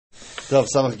So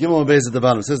Samach Gimel Beis at the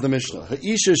bottom says the Mishnah.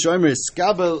 Isha shomer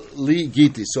skabel li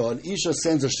giti. So an Isha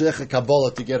sends a sheikh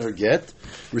Kabbalah to get her get,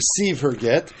 receive her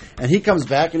get, and he comes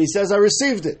back and he says, "I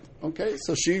received it." Okay,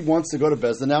 so she wants to go to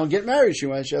Bezdin now and get married. She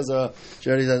already has other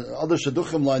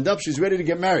shaduchim lined up. She's ready to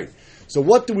get married. So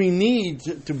what do we need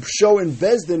to show in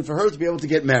Bezdin for her to be able to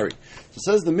get married?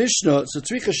 So says the Mishnah, so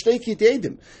tzricha shteiki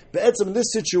te'edim. Be'etzem, in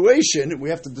this situation, we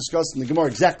have to discuss in the Gemara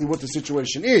exactly what the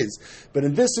situation is. But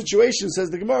in this situation, says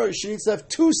the Gemara, she needs to have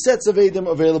two sets of edim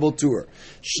available to her.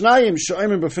 Shnayim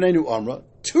sho'imim b'fneinu amra.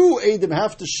 Two edim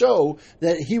have to show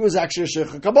that he was actually a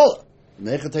sheikh Kabbalah.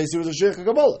 Nechatesi was a sheikh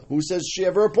Kabbalah. Who says she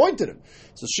ever appointed him?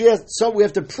 So we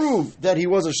have to prove that he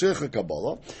was a sheikh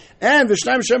Kabbalah. And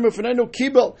v'shnayim shem b'fneinu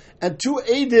kibel, and two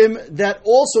edim that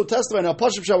also testify. Now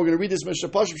Pashut Pshat, we're going to read this Mishnah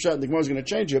Pashut Pshat, and the Gemara is going to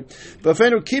change it.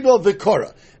 B'fneinu kibel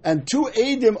v'kora, and two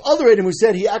edim, other edim who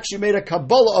said he actually made a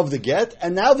Kabbalah of the get,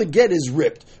 and now the get is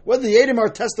ripped. Whether the edim are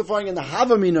testifying in the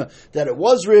Havamina that it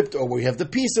was ripped, or we have the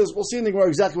pieces, we'll see in the Gemara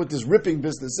exactly what this ripping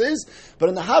business is. But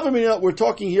in the Havamina, we're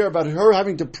talking here about her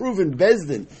having to prove in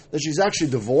Bezdin that she's actually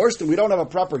divorced, and we don't have a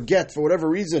proper get for whatever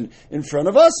reason in front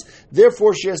of us.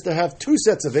 Therefore, she has to have two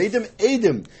sets of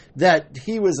edim that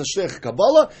he was a sheikh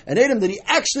Kabbalah, and edim that he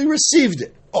actually received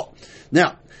it. Oh,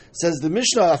 now says the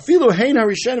Mishnah, afilu hein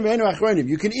harishenim ve'enu achronim.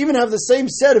 You can even have the same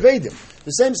set of edim.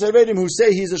 The same set of edim who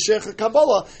say he's a sheikh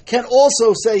Kabbalah can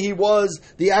also say he was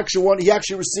the actual one. He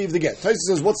actually received the get. Taisa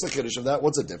says, what's the chiddush of that?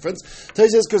 What's the difference? Taisa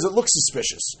says, because it looks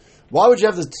suspicious. Why would you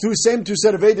have the same two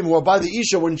set of edim who are by the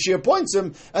Isha when she appoints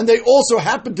him, and they also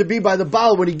happen to be by the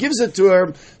Baal when he gives it to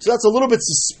her? So that's a little bit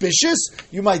suspicious.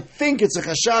 You might think it's a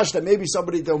chashash that maybe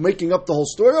they're making up the whole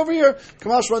story over here.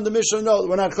 Kamash run the Mishnah, no,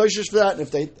 we're not choshesh for that, and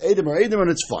if they edim are edim, and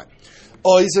it's fine.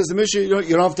 Oh, he says the Mishnah, you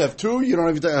don't have to have two, you don't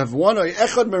have to have one. If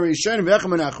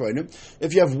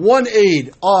you have one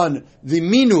aid on the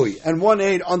minui and one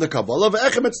aid on the Kabbalah, and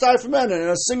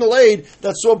a single aid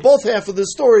that saw both half of the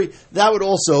story, that would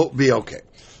also be okay.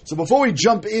 So before we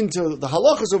jump into the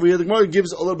halachas over here, the Gemara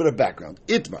gives a little bit of background.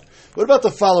 Itmar. What about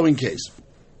the following case?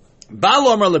 Baal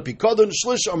Amar lePikodon,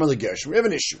 Shlish Amar leGershon. We have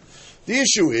an issue. The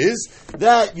issue is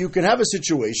that you can have a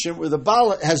situation where the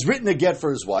Baal has written a get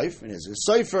for his wife, and it's a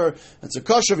sefer, it's a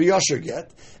kosher v'yosher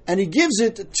get, and he gives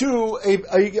it to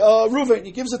Ruvain.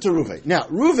 He gives it to Ruvain. Now,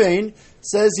 Ruvain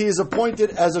says he is appointed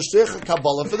as a sheikh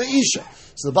Kabbalah for the Isha.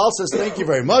 So the Baal says, thank you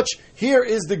very much. Here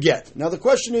is the get. Now the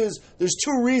question is, there's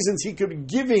two reasons he could be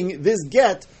giving this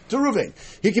get to Ruvain.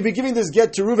 He could be giving this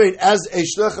get to Ruvain as a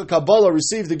sheikh Kabbalah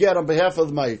received the get on behalf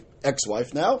of my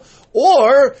ex-wife now,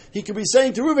 or he could be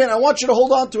saying to Ruvain, I want you to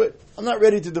hold on to it. I'm not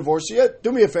ready to divorce you yet.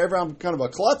 Do me a favor, I'm kind of a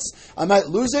klutz. I might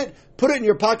lose it. Put it in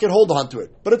your pocket, hold on to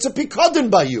it. But it's a pikadon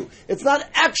by you. It's not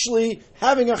actually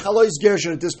having a chalois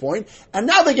gershon at this point. And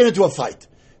now they get into a fight.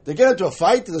 They get into a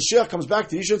fight, the sheikh comes back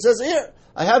to Isha and says, here,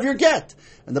 I have your get.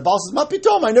 And the Baal says,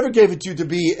 Mapitom, I never gave it to you to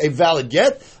be a valid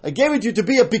get. I gave it to you to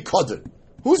be a pikadon.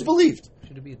 Who's believed?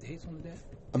 Should there be a date on the get?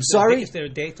 I'm sorry? Is there a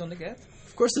date on the get?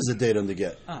 Of course there's a date on the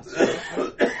get.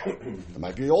 There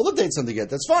might be all the dates on the get,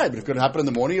 that's fine, but it could happen in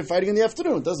the morning and fighting in the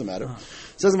afternoon, it doesn't matter.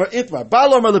 It says, Itmar,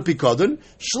 Baal Omer lePikodon,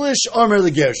 Shlish Omer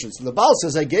leGershon. So the Baal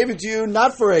says, I gave it to you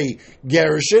not for a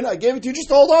gershon, I gave it to you just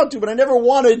to hold on to, but I never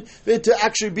wanted it to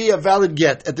actually be a valid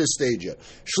get at this stage yet.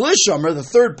 Shlish Omer, the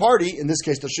third party, in this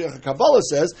case the Sheikh Kabbalah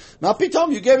says,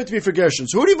 Mapitom, you gave it to me for gershon.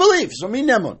 So who do you believe? So me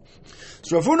Nemon.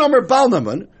 So Rav Huna Omer Baal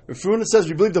Neman. Rav Huna says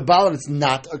we believe the Baal and it's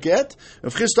not a get.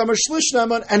 Rav Chisda Omer Shlish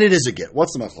Neman and it is a get.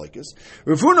 What's the machlokes?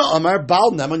 Rav Huna Omer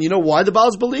Baal Neman. You know why the Baal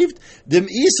is believed? Dem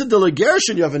Isa de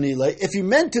leGershon Yavanile. If he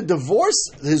meant to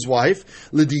divorce his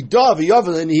wife, L'Dida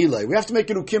v'Yavanile. We have to make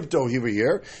an ukimto over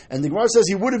here. And the Gemara says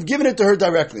he would have given it to her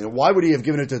directly. Now, why would he have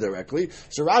given it to her directly?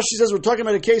 So Rashi says we're talking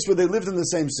about a case where they lived in the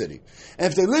same city. And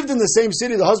if they lived in the same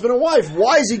city, the husband and wife,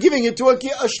 why is he giving it to a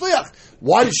shliach?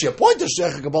 Why did she appoint a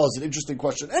sheikh Kabbalah? Is an interesting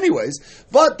question anyways.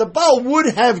 But the Baal would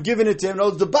have given it to him.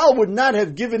 No, the Baal would not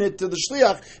have given it to the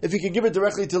shliach if he could give it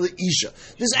directly to the Isha.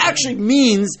 This actually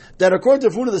means that according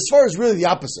to Funa, the Svar is really the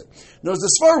opposite. No,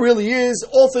 the Svar really is,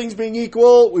 all things being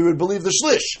equal, we would believe the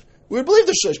shlish. We would believe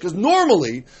the shlish, because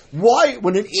normally, why,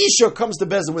 when an Isha comes to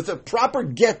Bezin with a proper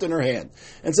get in her hand,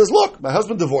 and says, look, my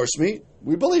husband divorced me,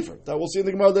 we believe her. That we'll see in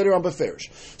the Gemara later on Beferish.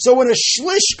 So when a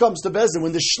shlish comes to Bezin,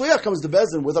 when the shliach comes to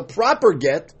Bezin with a proper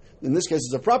get, in this case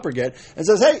it's a proper get, and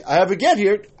says, hey, I have a get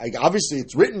here, obviously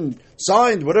it's written,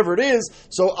 signed, whatever it is,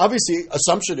 so obviously,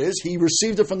 assumption is, he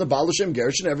received it from the Baal Hashem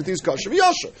Gershon, everything's kosher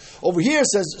v'yosher. Over here,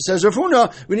 says Rav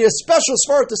Huna, we need a special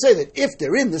svara to say that if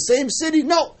they're in the same city,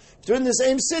 no. If they're in the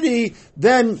same city,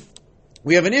 then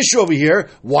we have an issue over here.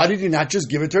 Why did he not just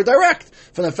give it to her direct?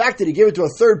 From the fact that he gave it to a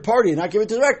third party and not give it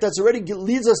to direct, that's already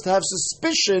leads us to have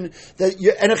suspicion that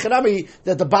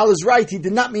that the Baal is right. He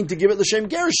did not mean to give it l'shem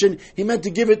gerushin. He meant to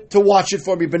give it to watch it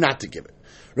for me, but not to give it.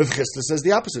 Rav Chisda says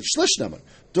the opposite. Shlish naman.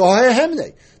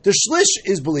 The shlish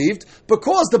is believed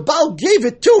because the Baal gave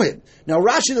it to him. Now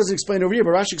Rashi doesn't explain over here,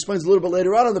 but Rashi explains a little bit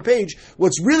later on the page.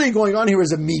 What's really going on here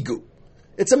is a migu.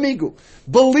 It's a migu.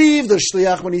 Believe the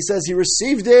shliach when he says he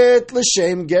received it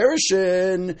l'shem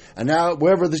gerushin, and now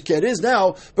wherever the get is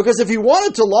now, because if he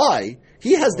wanted to lie,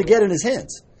 he has the get in his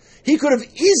hands. He could have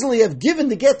easily have given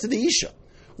the get to the isha.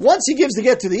 Once he gives the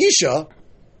get to the isha,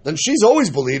 then she's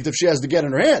always believed if she has the get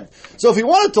in her hand. So if he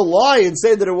wanted to lie and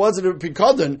say that it wasn't a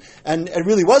pikadon and it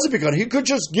really was a pikadon, he could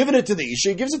just give it to the isha.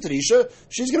 He gives it to the isha.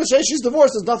 She's going to say she's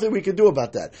divorced. There's nothing we can do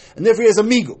about that. And therefore he has a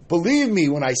migu. Believe me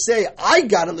when I say I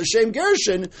got it l'shem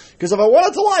gerushin, because if I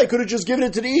wanted to lie, I could have just given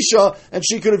it to the isha and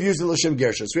she could have used it l'shem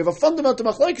gerushin. So we have a fundamental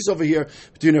machlokes over here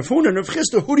between Rav Huna and Rav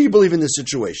Chisda. Who do you believe in this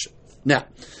situation? Now,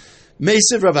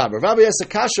 Meisiv Rav Abba. Rav Abba has a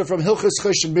kasha from Hilchos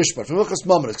Chosh and Mishpat, from Hilchos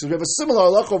Mamonos, because we have a similar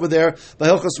halach over there by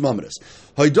Hilchos Mamonos.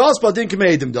 Hoidas Baldin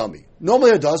Kameidim Dami.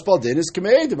 Normally Hoidas Baldin is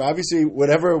Kameidim. Obviously,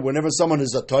 whenever someone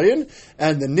is a toyin,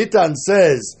 and the Nitan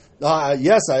says,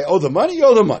 yes, I owe the money, you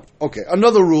owe the money. Okay,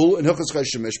 another rule in Hilchos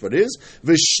Chosh and Mishpat is,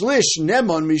 V'shlish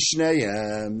Nemon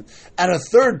Mishneihem. And a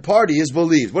third party is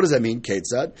believed. What does that mean,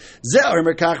 Ketzad? Ze'er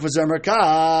Merkach v'Ze'er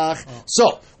Merkach.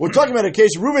 So, we're talking about a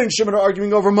case, Reuven and Shimon are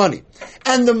arguing over money.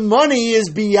 And the money is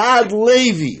Biad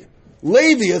Levi.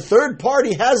 Levi, a third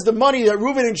party, has the money that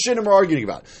Reuven and Shimon are arguing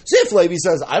about. So if Levi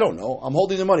says, I don't know, I'm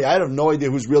holding the money, I have no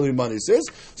idea whose really money this is,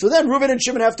 so then Reuven and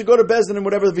Shimon have to go to Bezdin and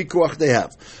whatever the vikuach they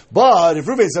have. But if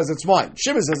Reuven says it's mine,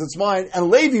 Shimon says it's mine, and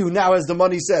Levi, who now has the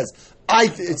money, says, I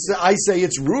say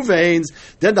it's Reuven's,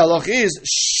 then the halach is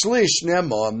shlish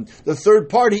nemon. The third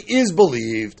party is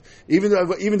believed, even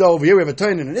though over here we have a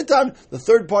tayin and an itan. The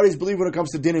third party is believed when it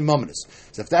comes to din and mamonos.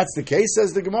 So if that's the case,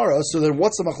 says the Gemara, so then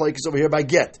what's the machlokes over here by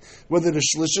get? Whether the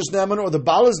shlish is nemon or the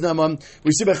bal is nemon,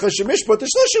 we see by chosh mishpat the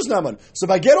shlish is nemon. So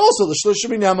by get also the shlish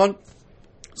should be nemon.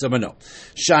 So no.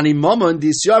 Shani Mammon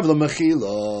disyav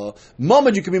mechila.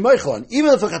 Mammon you can be meichel.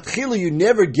 Even if a you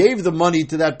never gave the money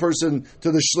to that person,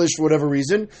 to the shlish for whatever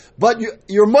reason, but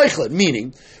you're meichel,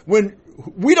 meaning when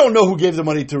we don't know who gave the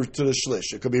money to the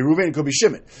shlish. It could be Reuven, it could be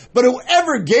Shimon. But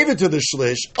whoever gave it to the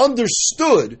shlish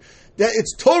understood that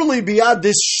it's totally beyond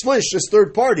this shlish, this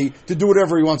third party, to do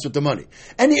whatever he wants with the money.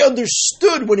 And he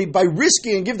understood by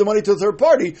risking and give the money to the third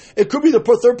party, it could be the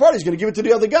third party is going to give it to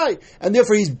the other guy. And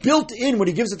therefore he's built in, when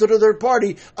he gives it to the third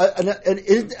party,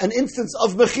 an instance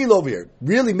of mechil over here.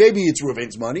 Really, maybe it's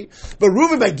Reuven's money, but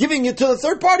Reuven, by giving it to the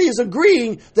third party, is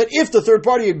agreeing that if the third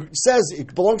party says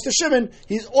it belongs to Shimon,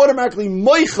 he's automatically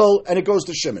moichel and it goes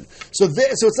to Shimon. So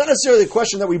it's not necessarily a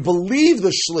question that we believe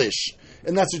the shlish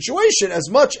in that situation,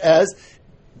 as much as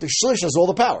the shlish has all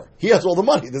the power. He has all the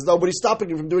money. There's nobody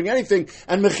stopping him from doing anything,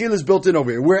 and mechil is built in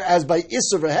over here. Whereas by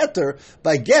isser v'heter,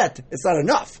 by get, it's not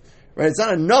enough. Right? It's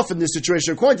not enough in this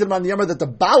situation. According to the Man Yamar that the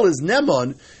Baal is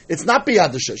Nemon, it's not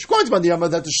beyond the shlish. According to Man Yamar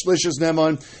that the shlish is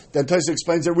Nemon, then Taisa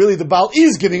explains that really the Baal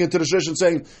is giving it to the shlish and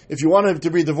saying, if you want him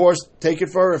to be divorced, take it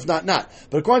for her, if not, not.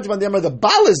 But according to Man Yamar, the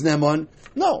Baal is Nemon,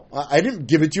 no, I didn't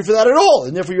give it to you for that at all,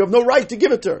 and therefore you have no right to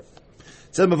give it to her.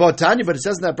 It says Mavot Tanya, but it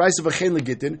says in that price of a chen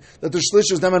legitin that the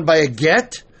shlish is Nemon by a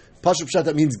get. Pashup Pshat,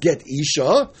 that means get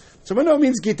isha. So we know it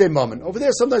means gite mammon. Over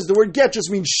there, sometimes the word get just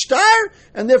means shtar,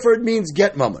 and therefore it means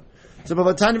get mammon. So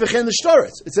it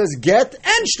says get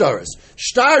and shtaris.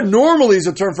 Shtar normally is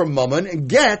a term for mammon, and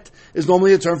get is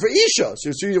normally a term for isha. So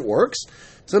you see it works.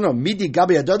 So no, midi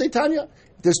gabi adode tanya.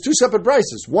 There's two separate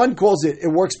brises. One calls it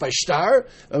works by shtar,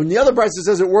 and the other brise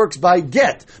says it works by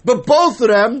get. But both of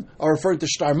them are referring to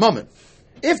shtar mammon.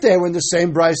 If they were in the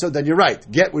same brisa, then you're right.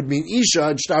 Get would mean isha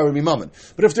and shtar would mean mammon.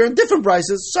 But if they're in different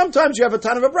brises, sometimes you have a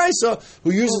ton of a brisa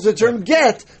who uses the term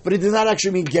get, but it does not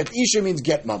actually mean get isha, it means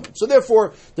get mammon. So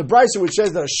therefore, the brisa which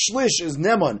says that a shlish is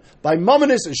neman by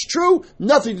mammonis is true,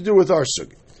 nothing to do with our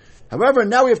sugi. However,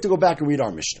 now we have to go back and read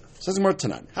our Mishnah. It says more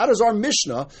Tanan. How does our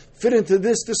Mishnah fit into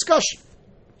this discussion?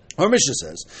 Our Mishnah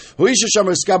says, "Huisha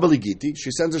shamer skabeli giti." She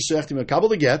sends her sheikh to kabel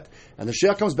the get, and the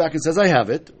sheikh comes back and says, "I have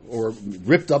it," or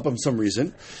ripped up of some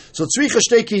reason. So tzricha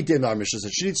shtei kiti in our Mishnah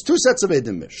says she needs two sets of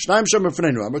edim. Shnaim shamer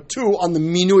fnei two on the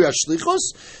minui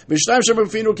ashlichos, v'shnaim shamer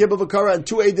finu kibel v'kara, and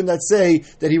two edim that say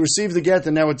that he received the get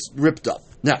and now it's ripped up.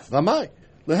 Now, v'amai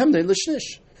lehem nei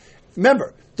l'shnish.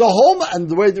 Remember, The whole, and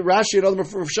the way that Rashi and other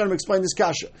Rishonim explain this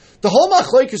kasha, the whole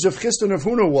machlokes of Chisda and Rav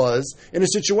Huna was in a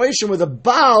situation where the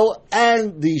Baal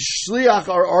and the Shliach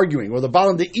are arguing, or the Baal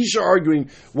and the Isha are arguing,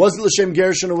 was it L'Shem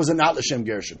Gershon or was it not L'Shem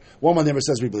Gershon? One man never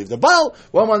says we believe the Baal,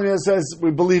 one man never says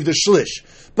we believe the Shlish.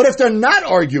 But if they're not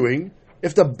arguing,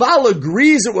 if the Baal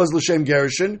agrees it was L'Shem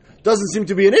Gershon, doesn't seem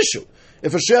to be an issue.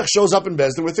 If a sheikh shows up in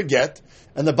Bezdin with a get,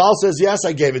 and the Baal says, yes,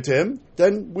 I gave it to him,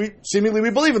 then we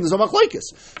believe him. There's no machlokes.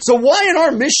 So why in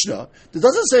our Mishnah, it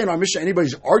doesn't say in our Mishnah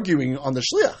anybody's arguing on the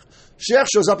shliach. Sheikh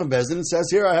shows up in Bezdin and says,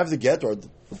 here I have the get, or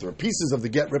if there are pieces of the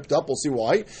get ripped up, we'll see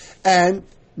why. And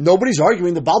nobody's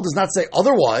arguing. The Baal does not say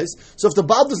otherwise. So if the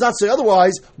Baal does not say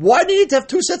otherwise, why do you need to have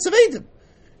two sets of Eidim?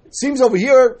 It seems over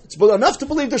here, it's enough to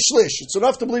believe the shlish. It's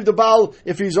enough to believe the Baal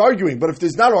if he's arguing. But if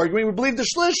he's not arguing, we believe the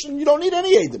shlish, and you don't need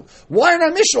any Eidim. Why in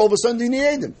our Mishnah all of a sudden do you need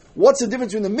Eidim? What's the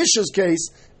difference between the Mishnah's case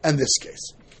and this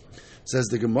case? Says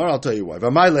the Gemara, I'll tell you why. Says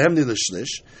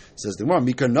the Gemara,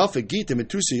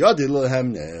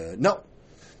 no.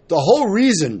 The whole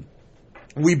reason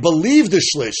we believe the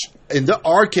shlish, in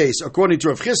our case, according to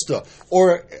Rav Chisda,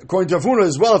 or according to Rav Huna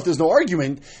as well, if there's no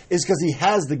argument, is because he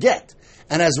has the get.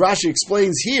 And as Rashi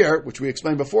explains here, which we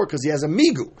explained before, because he has a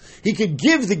migu, he could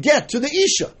give the get to the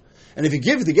Isha. And if he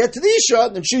gives the get to the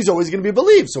Isha, then she's always going to be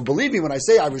believed. So believe me when I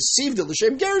say I received it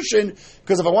l'shem gerushin,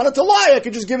 because if I wanted to lie, I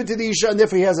could just give it to the Isha, and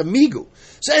therefore he has a migu.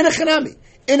 So in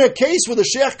a case where the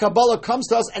Sheikh Kabbalah comes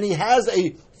to us and he has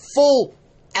a full,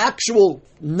 actual,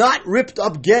 not ripped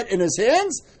up get in his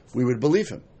hands, we would believe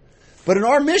him. But in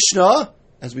our Mishnah,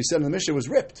 as we said in the Mishnah, it was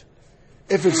ripped.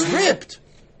 If it's ripped,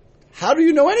 how do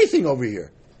you know anything over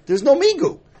here? There's no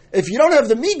migu. If you don't have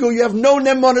the migu, you have no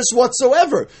nemonis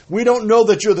whatsoever. We don't know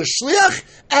that you're the shliach,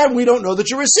 and we don't know that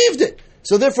you received it.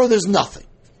 So therefore, there's nothing.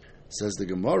 Says the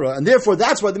Gemara, and therefore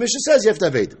that's why the Mishnah says you have to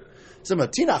have edim. So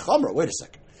Matina Chamra, wait a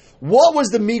second. What was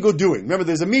the migu doing? Remember,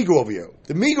 there's a migu over here.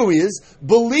 The migu is,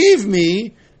 believe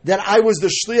me that I was the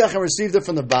shliach and received it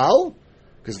from the Baal,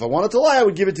 because if I wanted to lie, I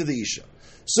would give it to the Isha.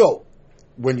 So,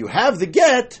 when you have the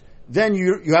get, then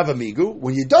you have a migu.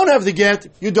 When you don't have the get,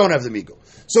 you don't have the migu.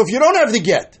 So if you don't have the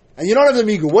get, and you don't have the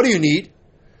migu, what do you need?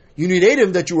 You need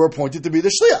Adam that you were appointed to be the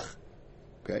shliach.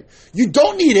 Okay? You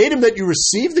don't need Adam that you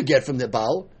received the get from the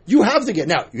Baal. You have the get.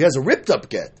 Now, he has a ripped up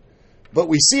get, but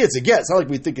we see it's a get. It's not like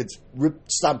we think it's ripped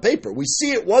stamped paper. We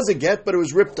see it was a get, but it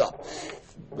was ripped up.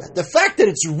 The fact that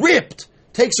it's ripped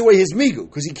takes away his migu,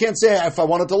 because he can't say, if I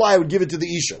wanted to lie, I would give it to the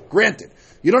Isha. Granted.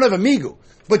 You don't have a migu,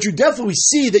 but you definitely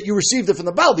see that you received it from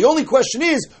the Baal. The only question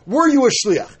is, were you a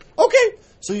shliach? Okay.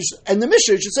 So and the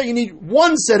Mishnah should say you need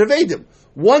one set of Eidim.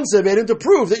 One set of Eidim to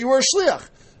prove that you were a shliach.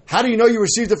 How do you know you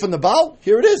received it from the Baal?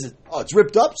 Here it is. Oh, it's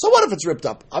ripped up? So what if it's ripped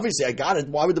up? Obviously, I got it.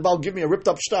 Why would the Baal give me a ripped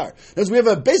up star? Because we have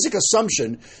a basic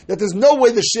assumption that there's no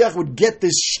way the shliach would get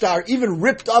this star even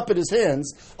ripped up in his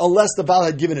hands unless the Baal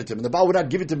had given it to him. And the Baal would not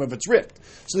give it to him if it's ripped.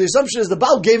 So the assumption is the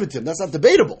Baal gave it to him. That's not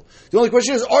debatable. The only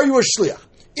question is, are you a shliach?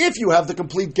 If you have the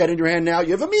complete get in your hand now,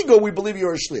 you have a migu, we believe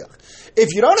you're a shliach.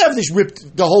 If you don't have this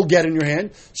ripped, the whole get in your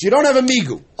hand, so you don't have a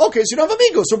migu. Okay, so you don't have a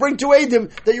migu, so bring two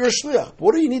edim that you're a shliach.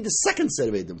 What do you need the second set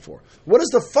of edim for? What is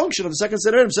the function of the second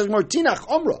set of edim? Says Martinach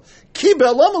Omra,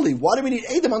 Kibel Amali. Why do we need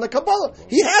edim on the Kabbalah?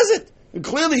 He has it. And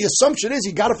clearly the assumption is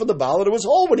he got it from the Baal and it was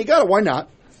whole when he got it. Why not?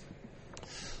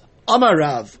 Amar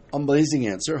Rav, amazing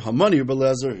answer. Hamani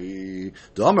Belezer,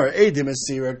 the Amar Edim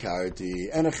Asira Karti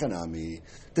and a Chanami.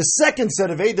 The second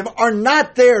set of Edim are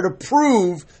not there to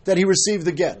prove that he received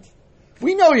the get.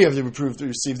 We know you have to prove to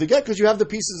receive the get because you have the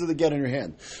pieces of the get in your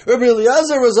hand. Rabbi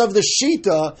Eliezer was of the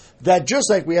Shita that just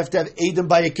like we have to have Edim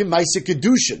by a Maisa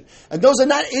Kedushin. And those are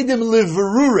not Edim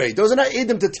Liverure. Those are not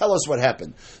Edim to tell us what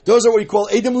happened. Those are what we call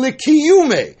Edim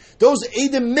Likiyume. Those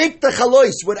Edim make the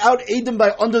Chalois. Without Edim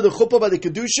by under the Chuppah by the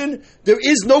Kedushin, there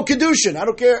is no Kedushin. I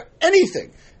don't care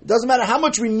anything. It doesn't matter how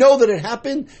much we know that it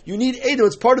happened. You need Edim.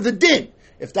 It's part of the din.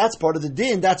 If that's part of the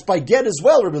din, that's by get as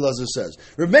well, Rabbi Elazar says.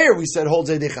 Rabbi Meir, we said,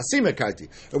 holds Eidei Chasima Karti.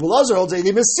 Rabbi Elazar holds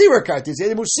Eidei Mesira Karti. It's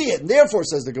Eidei Musiyat. And therefore,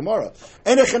 says the Gemara,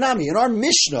 Enechanami, in our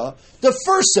Mishnah, the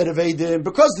first set of Eidim,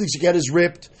 because the get is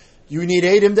ripped, you need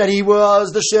Eidim that he was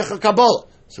the Sheikh Kabbalah.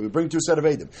 So we bring two set of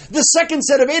Eidim. The second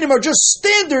set of Eidim are just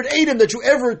standard Eidim that you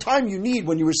every time you need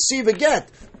when you receive a get.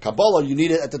 Kabbalah, you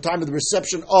need it at the time of the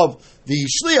reception of the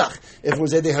Shliach. If it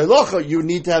was Eidei Halacha, you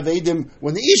need to have Eidim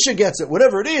when the Isha gets it,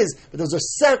 whatever it is. But there's a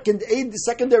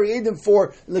secondary Eidim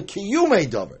for the Kiyumei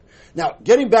Dover. Now,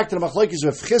 getting back to the machlokes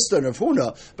of Chisda and Rav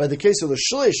Huna, by the case of the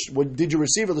shlish, did you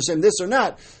receive or the same this or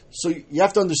not? So you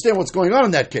have to understand what's going on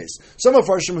in that case. Some of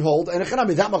Farshim hold, and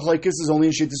that machlokes is only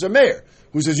in Shittis or Meir,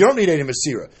 who says you don't need Eidim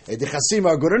Masira. Eidim Chasima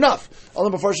are good enough.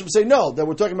 Other Farshim say no, that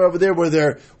we're talking about over there where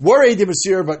there were Eidim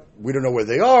Masira, but we don't know where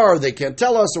they are, they can't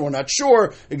tell us, or we're not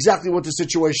sure exactly what the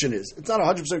situation is. It's not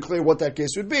 100% clear what that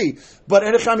case would be. But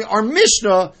our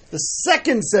Mishnah, the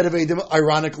second set of Eidim,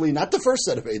 ironically, not the first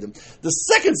set of Eidim, the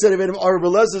second set of Eidim are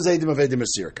Belez's Eidim of Eidim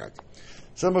Masira Kart.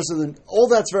 So then, all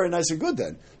that's very nice and good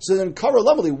then. So then, Kara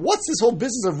Lovely, what's this whole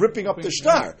business of ripping up the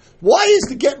shtar? Why is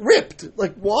the get ripped?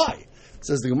 Like, why?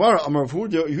 Says the Gemara, Amar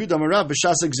Yehuda Amarav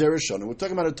b'shasek zerishon. We're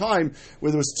talking about a time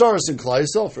where there was tzaras in Klal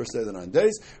Yisrael, first day of the 9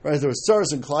 days, right? There was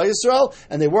tzaras in Klal Yisrael,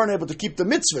 and they weren't able to keep the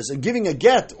mitzvahs, and giving a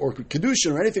get or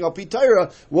kedushin or anything al pi Torah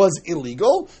was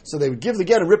illegal. So they would give the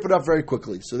get and rip it up very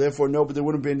quickly. So therefore, there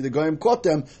wouldn't be any. The goyim caught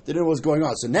them. They didn't know what was going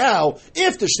on. So now,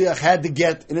 if the shliach had the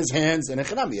get in his hands and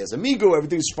echanami has a migu,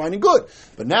 everything's fine and good.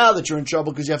 But now that you're in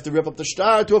trouble because you have to rip up the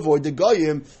shtar to avoid the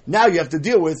goyim, now you have to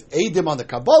deal with eidim on the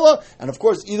Kabbalah, and of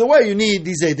course, either way, you need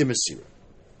these eidim Masira.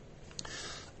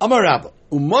 Amar Rabba,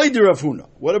 Umaydi Rav Huna.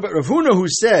 What about Rav Huna who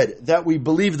said that we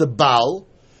believe the Baal?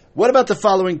 What about the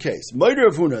following case? Umaydi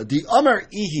Rav Huna, di Amar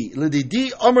Ihi,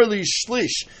 di Amar li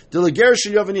Shlish, di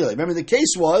Legerishin Yavanile. Remember the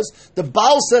case was, the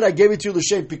Baal said I gave it to you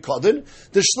l'shem Pikadin,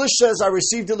 the Shlish says I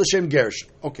received it l'shem Gerishin.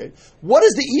 Okay, what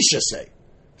does the Isha say?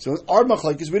 So our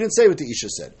machlokes, we didn't say what the Isha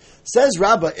said. Says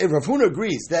Rabbah, if Rav Huna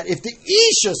agrees that if the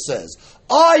Isha says,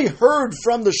 I heard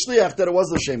from the Shliach that it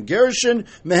was l'shem Gerishin,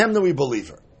 mehemna we believe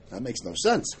her. That makes no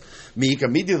sense.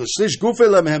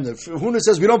 Huna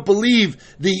says we don't believe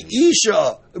the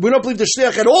Isha, we don't believe the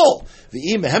Shliach at all.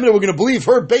 The mehemna, we're going to believe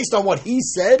her based on what he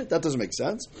said. That doesn't make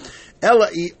sense. She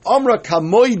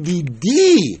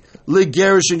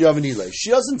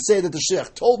doesn't say that the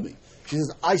Shliach told me. She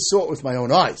says, I saw it with my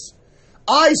own eyes.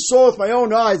 I saw with my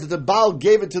own eyes that the Baal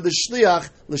gave it to the Shliach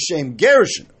l'shem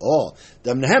Gerishin. Oh,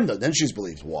 then she's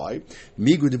believed. Why?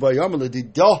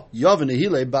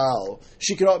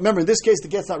 She can remember in this case the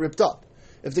get's not ripped up.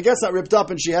 If the get's not ripped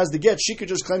up and she has the get, she could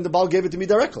just claim the Baal gave it to me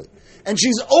directly. And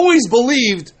she's always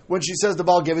believed when she says the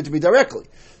Baal gave it to me directly.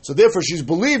 So therefore she's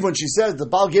believed when she says the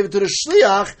Baal gave it to the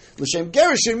Shliach l'shem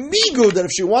Gerishin migu, that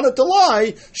if she wanted to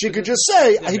lie, she could just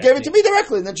say he gave it to me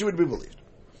directly, and then she would be believed.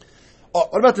 Oh,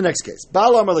 what about the next case?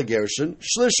 Baal Amar LeGerishin,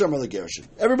 Shlish Amar LeGerishin.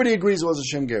 Everybody agrees it was a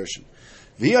Shem Gerishin.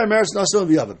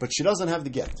 But she doesn't have the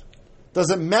get.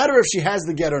 Doesn't matter if she has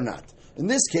the get or not. In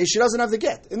this case, she doesn't have the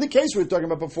get. In the case we were talking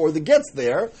about before, the get's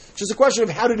there. It's just a question of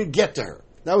how did it get to her.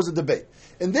 That was a debate.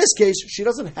 In this case, she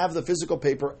doesn't have the physical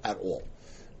paper at all.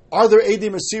 Are there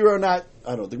Eidim Masira or not? I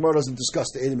don't know. The Gemara doesn't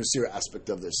discuss the Eidim Masira aspect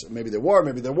of this. Maybe there were,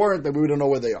 maybe there weren't, maybe we don't know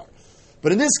where they are.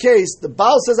 But in this case, the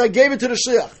Baal says, I gave it to the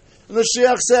Shliach. And the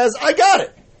Shliach says, I got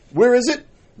it. Where is it?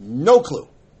 No clue.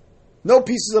 No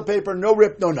pieces of paper, no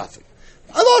rip, no nothing.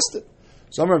 I lost it.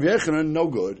 So Amar Rav Yechanan, no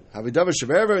good. Nothing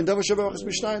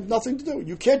to do.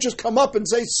 You can't just come up and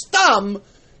say, stam,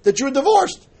 that you're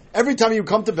divorced. Every time you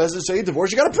come to Bezdin and say you're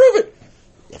divorced, you got to prove it.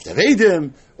 You have to have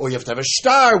Eidim, or you have to have a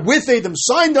shtar with Eidim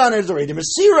signed on it, or Eidim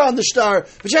Asira on the shtar,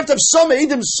 but you have to have some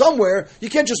Eidim somewhere. You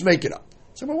can't just make it up.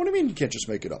 So what do you mean you can't just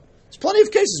make it up? There's plenty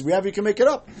of cases we have you can make it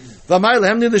up.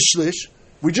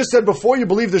 We just said before you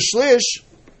believe the shlish.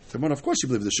 Of course you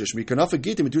believe the shlish.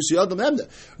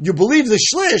 You believe the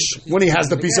shlish when he has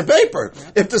the piece of paper.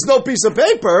 If there's no piece of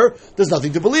paper, there's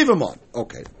nothing to believe him on.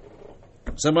 Okay.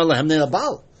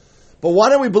 But why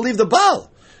don't we believe the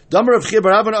Baal?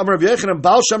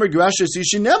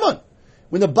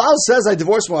 When the Baal says, I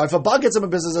divorced my wife, a Baal gets up in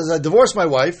business and says, I divorced my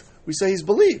wife, we say he's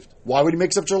believed. Why would he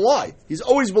make such a lie? He's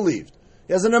always believed.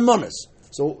 He has an emunas.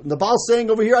 So the Baal's saying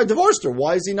over here, I divorced her.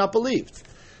 Why is he not believed?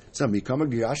 In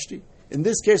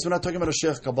this case, we're not talking about a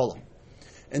Sheikh Kabbalah.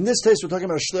 In this case, we're talking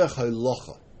about a Shliach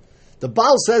Halacha. The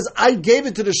Baal says, I gave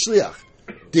it to the Shliach.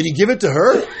 Did he give it to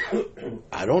her?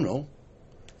 I don't know.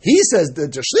 He says, the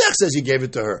Shliach says he gave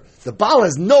it to her. The Baal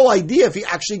has no idea if he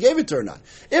actually gave it to her or not.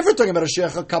 If we're talking about a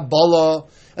Sheikh Kabbalah,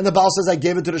 and the Baal says, I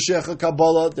gave it to the Sheikh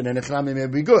Kabbalah, then Enechnami may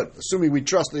be good, assuming we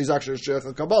trust that he's actually a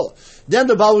Sheikh Kabbalah. Then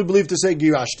the Baal we believe to say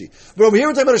Girashti. But over here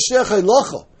we're talking about a Sheikh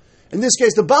Halacha. In this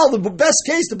case, the Baal, the best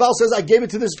case, the Baal says, I gave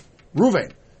it to this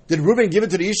Ruvain. Did Ruvain give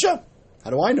it to the Isha? How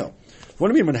do I know?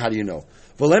 What do you mean, how do you know?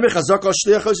 We had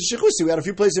a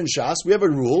few places in Shas. We have a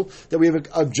rule that we have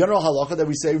a general halacha that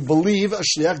we say, believe a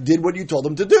shliach did what you told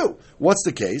him to do. What's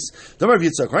the case?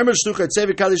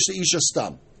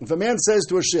 If a man says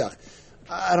to a shliach,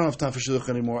 I don't have time for shidduch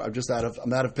anymore. I'm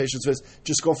out of patience for this.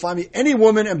 Just go find me any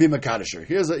woman and be mekadosh her.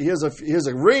 Here's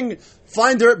a ring.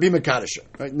 Find her, be mekadosh her.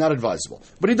 Right? Not advisable.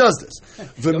 But he does this.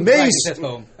 V'meis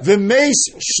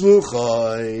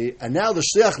shluchai. And now the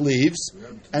shliach leaves,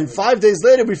 and 5 days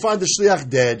later we find the shliach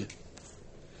dead.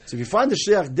 So if you find the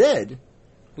shliach dead,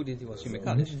 who did he was he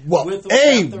mekadosh? Well,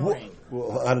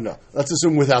 well, I don't know. Let's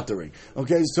assume without the ring.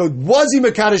 Okay, so was he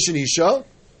mekadosh an isha?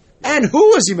 And who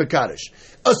was he mekadosh?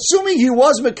 Assuming he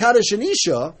was mekadosh an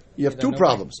isha, you have two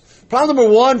problems. Problem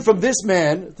number one from this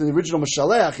man, the original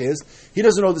Mashaleach, is he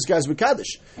doesn't know this guy's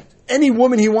mekadosh. Any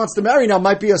woman he wants to marry now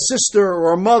might be a sister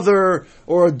or a mother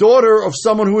or a daughter of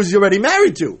someone who is already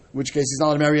married to, in which case he's not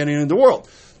allowed to marry anyone in the world.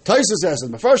 Taisus asks,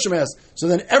 Mefarshim asks, so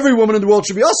then every woman in the world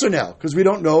should be also now, because we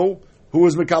don't know who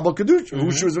was Mekabel Kedusha,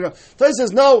 who she was Mekabel. Tais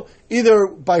says, no, either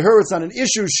by her it's not an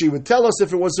issue, she would tell us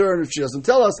if it was her, and if she doesn't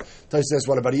tell us, Tais says,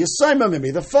 what about Yisayma? Maybe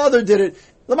the father did it.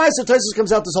 Lamaisa, Taisus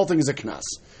comes out, this whole thing is a knas.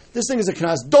 This thing is a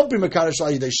knas. Don't be Mekadosh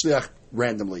Al Yidei Shliach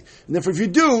randomly. And if you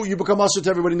do, you become usher to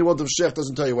everybody in the world of Shliach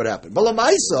doesn't tell you what happened. But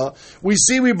Lamaisa, we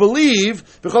believe,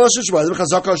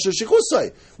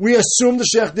 we assume the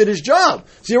Shliach did his job.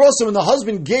 So here also, when the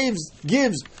husband gives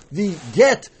the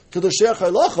get to the Sheikh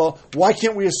Halacha, why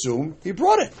can't we assume he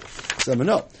brought it? So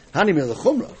no. Hani me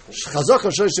l'chumra.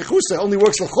 Chazaka sheichusay only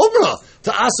works l'chumra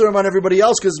to aser him on everybody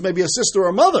else because maybe a sister or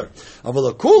a mother.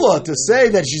 Avalakula to say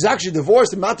that she's actually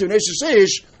divorced and matu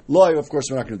nesheshish. Loy, of course,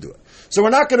 we're not going to do it. So we're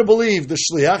not going to believe the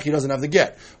shliach. He doesn't have the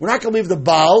get. We're not going to believe the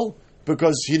baal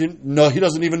because he didn't know. He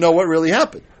doesn't even know what really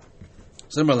happened.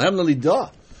 So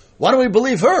why don't we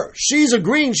believe her? She's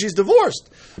agreeing she's divorced.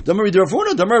 We've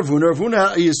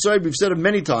said it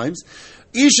many times.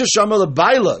 Isha Shama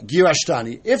Baila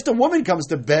Girashtani. If the woman comes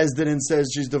to Bezdin and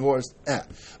says she's divorced,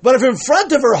 but if in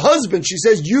front of her husband she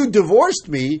says you divorced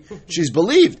me, she's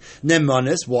believed.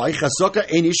 Nemanis, why? Chasoka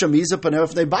ein Isha Miza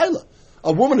Panef Baila.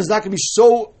 A woman is not going to be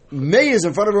so amazed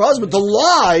in front of her husband to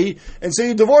lie and say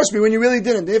you divorced me when you really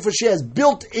didn't. Therefore, she has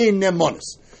built-in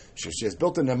nemanis. She has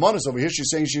built-in nemanis over here.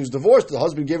 She's saying she was divorced. The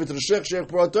husband gave it to the sheikh. Sheikh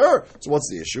brought it to her. So what's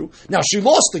the issue? Now she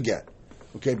lost the get.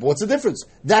 Okay, but what's the difference?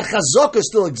 That chazaka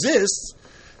still exists.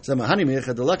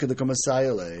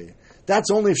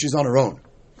 That's only if she's on her own.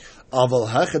 Over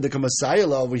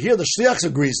here, the shliach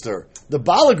agrees to her. The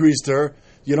baal agrees to her.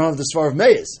 You don't have the svar of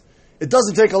meiz. It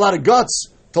doesn't take a lot of guts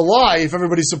to lie if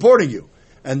everybody's supporting you.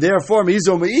 And therefore,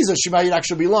 Mizo Me'iza, she might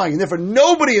actually be lying. And therefore,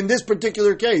 nobody in this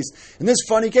particular case, in this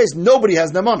funny case, nobody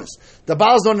has Nemanis. The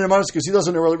Baal's no Nemanis because he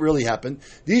doesn't know what really happened.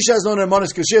 The Isha has no Nemanis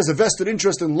because she has a vested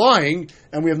interest in lying,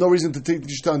 and we have no reason to think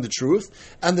she's telling the truth.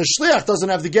 And the Shliach doesn't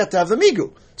have the get to have the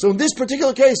Migu. So in this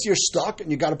particular case, you're stuck,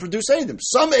 and you got to produce Eidim.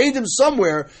 Some Eidim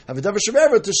somewhere have a Devar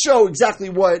Shemeva to show exactly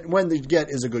when the get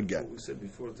is a good get. We said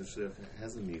before the Shliach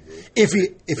has a Migu. If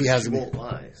he has a Migu. He won't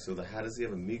lie. So how does he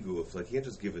have a Migu if he can't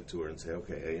just give it to her and say, okay,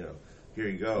 here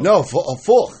you go. No,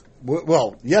 full.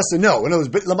 Well, yes and no. In other words,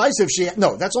 but Lamaisa,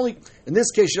 that's only, in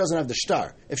this case, she doesn't have the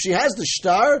shtar. If she has the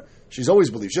shtar, she's always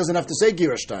believed. She doesn't have to say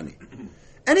Girashtani.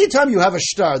 Anytime you have a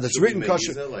shtar that's written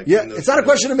kosher, it's not a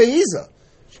question of Meiza.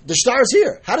 The shtar is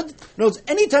here.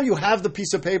 Anytime you have the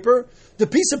piece of paper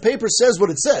says what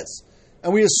it says.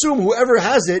 And we assume whoever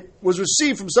has it was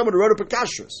received from someone who wrote it per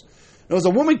kashrus. In other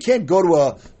words, a woman can't go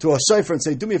to a cipher and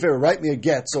say, do me a favor, write me a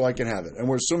get so I can have it. And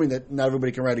we're assuming that not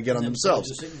everybody can write a get on themselves.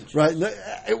 Right?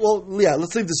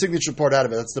 Let's leave the signature part out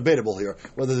of it. That's debatable here,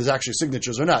 whether there's actually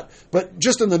signatures or not. But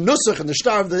just in the nusach and the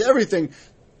shtar of everything,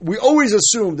 we always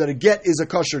assume that a get is a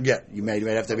kosher get. You might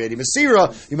have to have Edim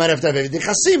Masira, you might have to have Edim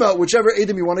Chasima, whichever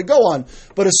Edim you want to go on.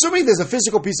 But assuming there's a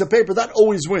physical piece of paper, that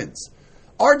always wins.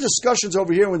 Our discussion's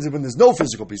over here when there's no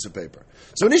physical piece of paper.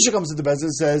 So when Isha comes into Bezdin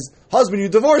and says, husband, you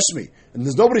divorced me. And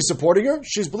there's nobody supporting her,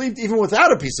 she's believed even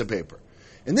without a piece of paper.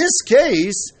 In this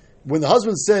case, when the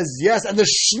husband says yes, and the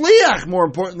shliach, more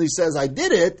importantly, says, I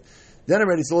did it, then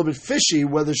already it's a little bit fishy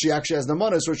whether she actually has the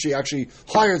manas or she actually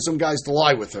hired some guys to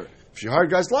lie with her. If she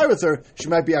hired guys to lie with her, she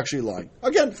might be actually lying.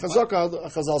 Again,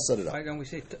 Chazal set it up. Why don't we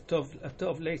say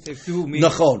tov later do me?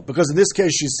 Nachon, because in this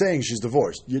case she's saying she's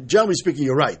divorced. Generally speaking,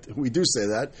 you're right. We do say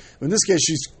that. But in this case,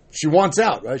 she wants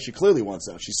out, right? She clearly wants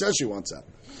out. She says she wants out.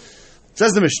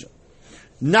 Says the Mishnah.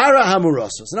 Nara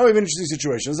Hamurasa. So now we have an interesting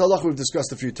situation. This is a halach we've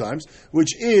discussed a few times,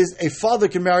 which is a father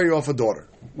can marry off a daughter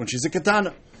when she's a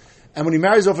katana. And when he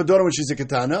marries off a daughter when she's a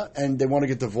katana and they want to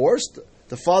get divorced,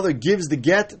 the father gives the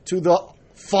get to the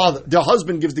father. The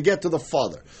husband gives the get to the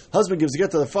father. Husband gives the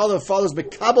get to the father. The father's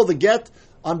mekabel the get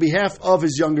on behalf of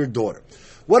his younger daughter.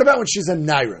 What about when she's a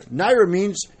naira? Naira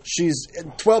means she's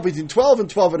between 12 and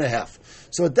 12 and a half.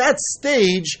 So at that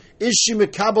stage, Is she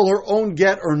mekabel her own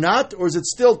get or not, or is it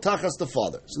still tachas the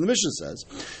father? So the Mishnah says,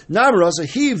 Namarasa,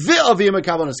 he v'avi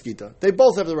mekabel naskita. They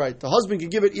both have the right. The husband can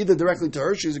give it either directly to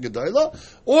her, she's a gedayla,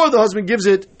 or the husband gives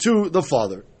it to the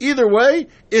father. Either way,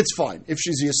 it's fine. If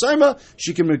she's a yasaima,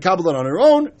 she can mekabel it on her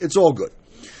own, it's all good.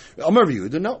 Amar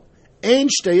Yehuda, no. Ein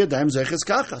shtei yadayim zeches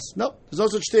kachas. No, there's no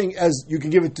such thing as you can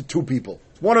give it to two people,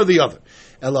 one or the other.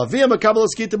 Elavia mekabel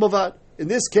naskita bavad. In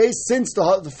this case, since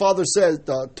the father says,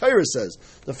 the Torah says,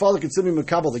 the father can simply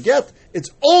mekabel the get, it's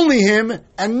only him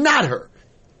and not her.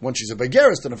 When she's a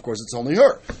begeris, then of course it's only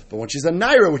her. But when she's a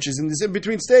naira, which is in this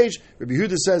in-between stage, Rabbi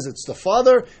Yehuda says it's the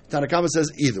father, Tanakama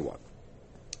says either one.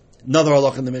 Another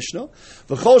halach in the Mishnah.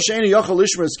 V'chol she'eni yachal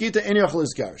lishmer eskita, eni yachal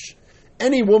isgarish.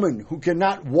 Any woman who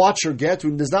cannot watch her get,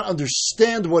 who does not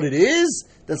understand what it is,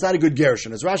 that's not a good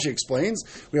gerushin. As Rashi explains,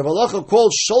 we have a halacha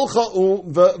called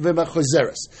sholcha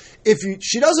v'mechozeres. If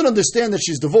she doesn't understand that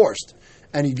she's divorced,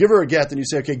 and you give her a get, and you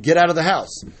say, okay, get out of the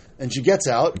house, and she gets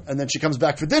out, and then she comes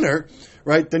back for dinner,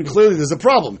 right, then clearly there's a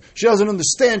problem. She doesn't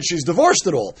understand she's divorced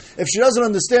at all. If she doesn't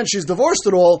understand she's divorced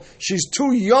at all, she's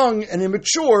too young and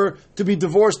immature to be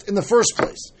divorced in the first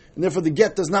place. And therefore the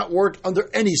get does not work under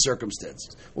any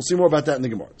circumstances. We'll see more about that in the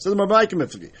Gemara. So what's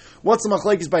the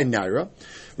machlekes by Naira?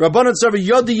 Rabbanan Sarva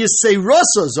Yodi Yisei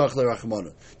Rasa Zachle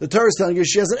Rachmana. The Torah is telling you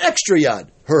she has an extra yad,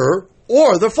 her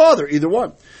or the father, either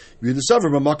one. If the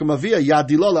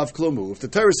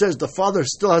Torah says the father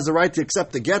still has the right to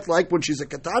accept the get, like when she's a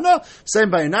katana, same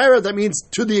by a Naira, that means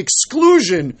to the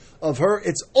exclusion of her,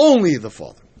 it's only the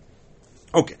father.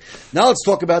 Okay, now let's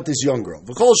talk about this young girl.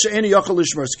 So now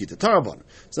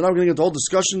we're going to get the whole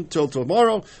discussion till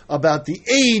tomorrow about the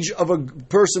age of a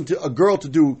girl to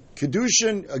do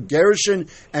kedushin, a gerushin,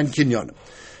 and kinyanim.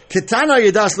 Ketana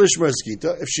yedas lishmer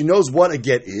skita. If she knows what a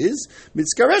get is,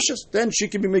 mitzkareshes, then she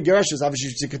can be megareshes. Obviously,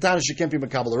 if she's a ketana, she can't be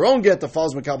makabel her own get. The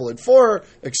father's makabel it for her,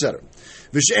 etc.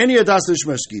 V'she'eni yedas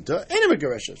lishmer skita, any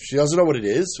megareshes. She doesn't know what it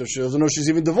is, so she doesn't know she's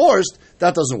even divorced.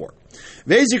 That doesn't work.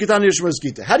 Ve'ezi ketana lishmer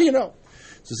skita. How do you know?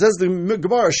 So it says the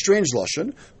Gemara, a strange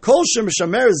lashon. Kol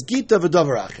shemishamer is gita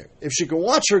v'davar acher. If she can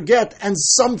watch her get and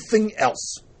something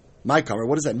else. My kamar,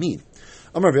 what does that mean?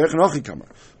 Amar v'erech anochi kamar.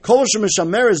 Kol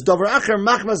shemishamer is davar acher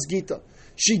machmas gita.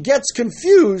 She gets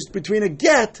confused between a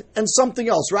get and something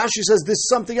else. Rashi says this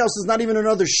something else is not even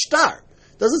another shtar.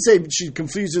 Doesn't say she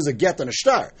confuses a get and a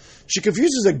shtar. She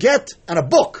confuses a get and a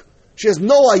book. She has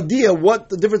no idea what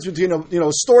the difference between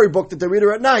a storybook that they read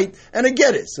her at night and a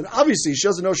get is. And obviously she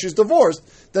doesn't know she's divorced,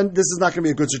 then this is not going to be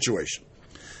a good situation.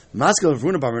 Even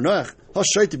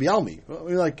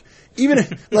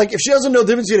if she doesn't know the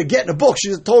difference between a get and a book,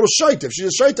 she's a total shayta. If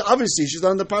she's a shayta, obviously she's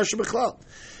not in the parsha b'chlal.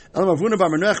 No,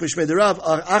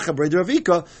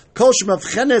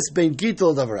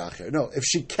 if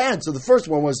she can't, so the first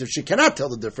one was if she cannot tell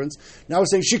the difference, now we're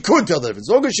saying she could tell the difference.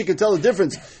 As long as she can tell the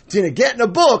difference between a get and a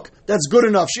book, that's good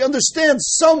enough. She understands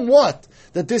somewhat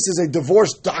that this is a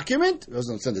divorce document,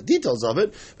 doesn't understand the details of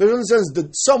it, but it understands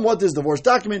that somewhat this divorce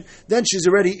document, then she's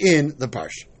already in the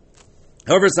parsha.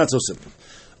 However, it's not so simple.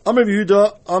 Amar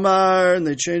Yehuda, Amar, and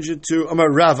they change it to Amar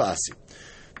Rav Asi.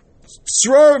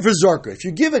 If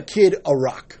you give a kid a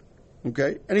rock,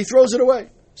 okay, and he throws it away,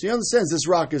 so he understands this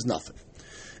rock is nothing.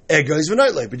 But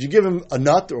you give him a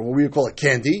nut, or what we would call a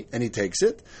candy, and he takes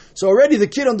it. So already the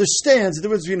kid understands the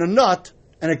difference between a nut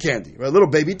and a candy. Right? A little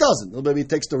baby doesn't. Little baby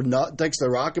takes the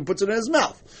rock and puts it in his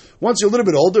mouth. Once you're a little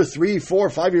bit older, 3, 4,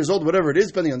 5 years old, whatever it is,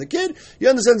 depending on the kid, you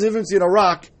understand the difference between a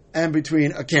rock and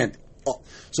between a candy. Oh.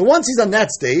 So once he's on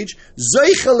that stage,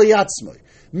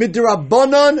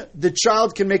 Midrabanan, the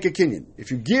child can make a kinyan.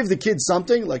 If you give the kid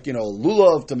something, like,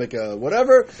 lulav to make a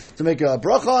whatever, to make a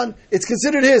brachon, it's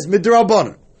considered his,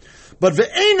 midrabanan. But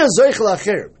ve'ena zeichel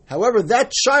acher. However,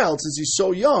 that child, since he's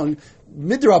so young,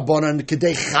 midrabanan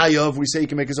kedei chayav, we say he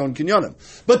can make his own kinyanim.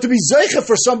 But to be zeicha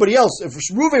for somebody else, if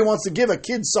Reuven wants to give a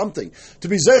kid something, to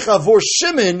be zeicha for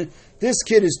Shimon, this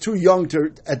kid is too young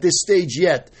to, at this stage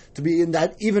yet, to be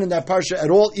even in that parsha at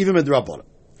all, even midrabanan.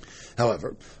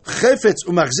 However,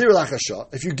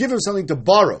 if you give him something to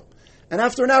borrow, and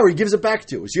after an hour he gives it back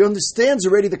to you, so he understands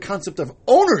already the concept of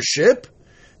ownership,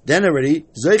 then already,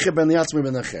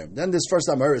 then this first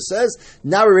Amara says,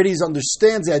 now already he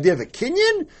understands the idea of a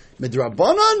kinyan,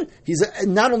 midrabanan,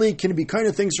 not only can he be kind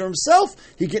of things for himself,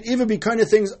 he can even be kind of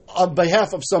things on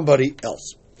behalf of somebody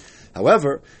else.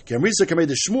 However, when they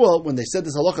said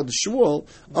this halacha to Shmuel,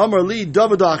 Amar li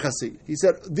David achasi, he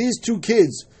said, these two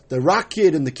kids, the rock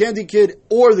kid and the candy kid,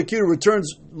 or the kid who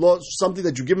returns something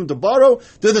that you give him to borrow,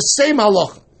 they're the same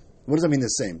halacha. What does that mean, the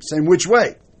same? Same which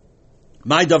way?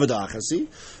 My David achasi.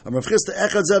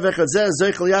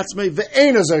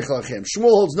 Shmuel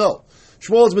holds no.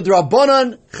 Shmuel's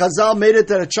midrabanan. Chazal made it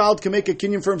that a child can make a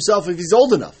kinyan for himself if he's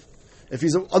old enough, if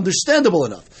he's understandable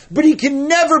enough. But he can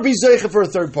never be zeicha for a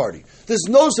third party. There's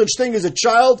no such thing as a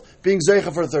child being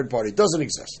zeicha for a third party. It doesn't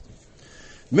exist.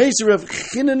 Meisi Rav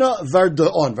Chinina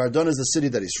Vardon. Vardon is the city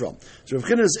that he's from. So Rav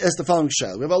Chinina asked the following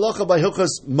shayla. We have halacha by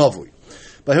Hilchos Mavui,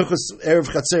 by Hilchos Erev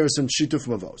Chatzeres and Shituf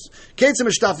Mavos. Ketzim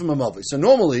Eshtafim Mavui. So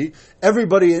normally,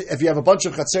 everybody, if you have a bunch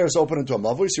of Chatzeres open into a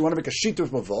Mavui, so you want to make a Shituf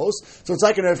Mavos, so it's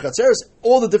like an Erev Chatzeres,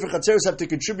 all the different Chatzeres have to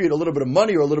contribute a little bit of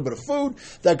money or a little bit of food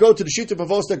that go to the Shituf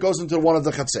Mavos that goes into one of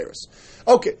the Chatzeres.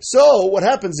 Okay, so what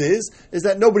happens is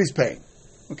that nobody's paying.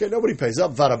 Okay, nobody pays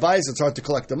up. Varabais, it's hard to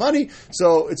collect the money.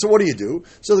 So what do you do?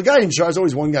 So the guy in charge,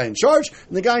 always one guy in charge,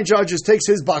 and the guy in charge just takes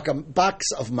his box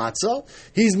of matzah.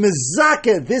 He's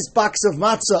mezakeh this box of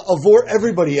matzah avor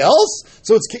everybody else.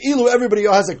 So it's keilu, everybody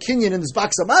has a kinyan in this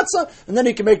box of matzah, and then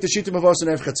he can make the shitim avos and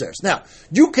erev chatzeres. Now,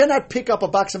 you cannot pick up a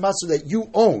box of matzah that you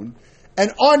own,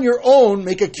 and on your own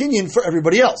make a kinyan for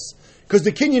everybody else. Because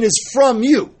the kinyan is from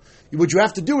you. What you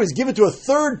have to do is give it to a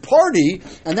third party,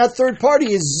 and that third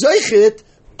party is zeichet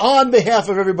on behalf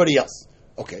of everybody else.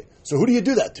 Okay, so who do you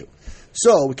do that to?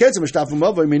 So,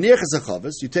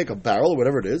 you take a barrel or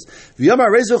whatever it is, you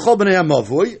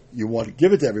want to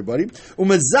give it to everybody.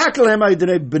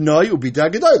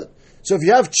 So if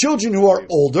you have children who are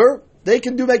older, they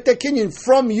can make that kinyan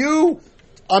from you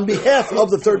on behalf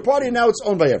of the third party, and now it's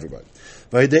owned by everybody.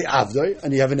 And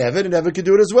you have an Eved, and Eved can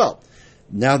do it as well.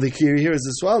 Now the key here is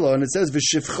the swallow, and it says,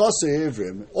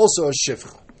 also a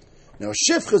shifcha. Now, a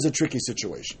shifcha is a tricky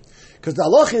situation. Because the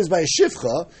halacha is by a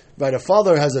shifcha, right, a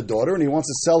father has a daughter and he wants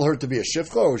to sell her to be a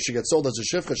shifcha, or she gets sold as a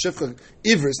shifcha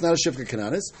ivris, not a shifcha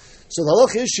kananis. So the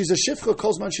halacha is she's a shifcha,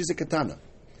 kozman, she's a katana.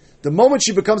 The moment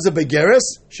she becomes a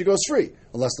begeres, she goes free.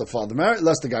 Unless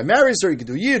the guy marries her, he could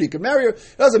do yid, he could marry her.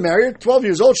 He doesn't marry her, 12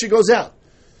 years old, she goes out.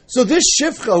 So this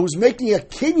shifcha who's making a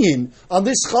kinyan on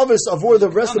this chavis of where the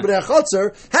rest of the bnei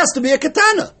chatzar has to be a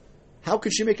katana. How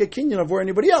could she make a kinyan of where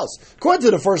anybody else? According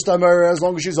to the first time, as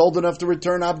long as she's old enough to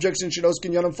return objects and she knows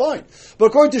kinyan, fine. But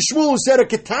according to Shmuel, who said a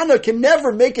katana can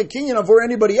never make a kinyan of where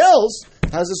anybody else,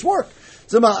 how does this work?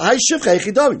 If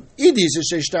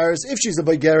she's a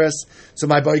begeres, so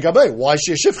my boy gabe, why is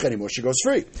she a shifcha anymore? She goes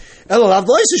free. So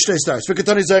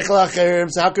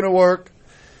how can it work?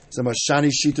 So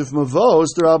Mashani Shituf Mavos,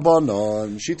 the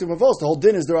Rabbanon. Shituf Mavos, the whole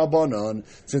din is the Rabbanon.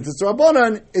 Since it's the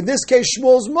Rabbanon, in this case,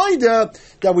 Shmuel's Maida,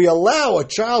 that we allow a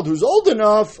child who's old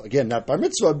enough, again, not bar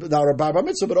mitzvah, not a bar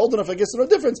mitzvah, but old enough, I guess no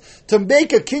difference, to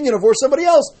make a kinyan of or somebody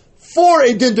else for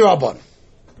a din the Rabbanon.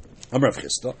 I'm Rav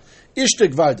Chisda.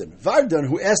 Ishtik Vardan. Vardan,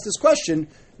 who asked this question,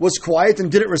 was quiet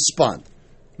and didn't respond.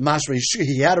 Mashma,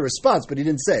 he had a response, but he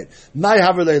didn't say it.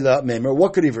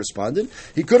 What could he have responded?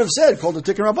 He could have said, called the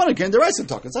Tikkun Rabbanan, came the Raisa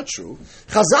talk. It's not true.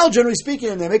 Chazal, generally speaking,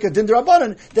 when they make a Din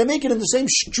Rabbanan, they make it in the same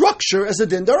structure as a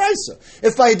Din Raisa.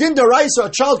 If by a Din Raisa a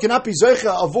child cannot be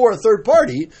Zeicha avor a third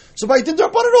party, so by a Din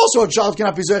Rabbanan also a child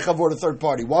cannot be Zeicha avor a third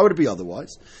party. Why would it be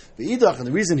otherwise? And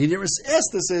the reason he didn't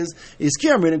ask this is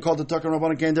Kiam didn't call the Tikkun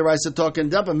Rabbanan, came the Raisa talk,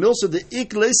 and Dapa Milsa the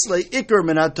Iklesle Iker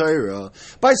Menatayra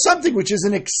by something which is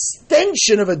an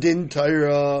extension of a din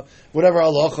Torah, whatever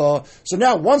halacha. So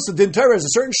now, once the din Torah has a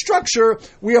certain structure,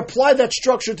 we apply that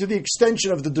structure to the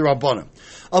extension of the D'Rabbanan.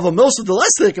 Of a most of the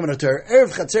less Iker Menatayra,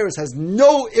 Erev Chatzeres has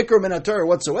no Iker Menatayra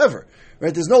whatsoever.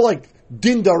 Right? There's no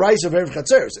din daraisa of Erev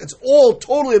Chatzeres. It's all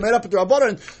totally made up of the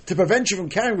Rabbanan to prevent you from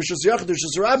carrying Rishus Yachid,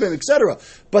 Rishus Rabbim, etc.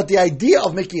 But the idea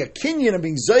of making a kinyan and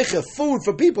being zeicha food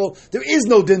for people, there is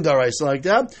no din daraisa like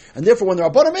that. And therefore, when the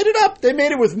Rabbanan made it up, they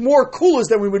made it with more kulas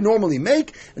than we would normally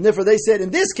make. And therefore, they said,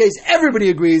 in this case, everybody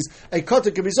agrees a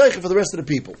kota can be zeicha for the rest of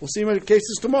the people. We'll see many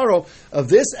cases tomorrow of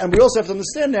this, and we also have to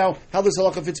understand now how this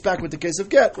halacha fits back with the case of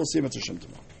get. We'll see Mitzvah Shem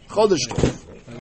tomorrow. Chodesh Tov.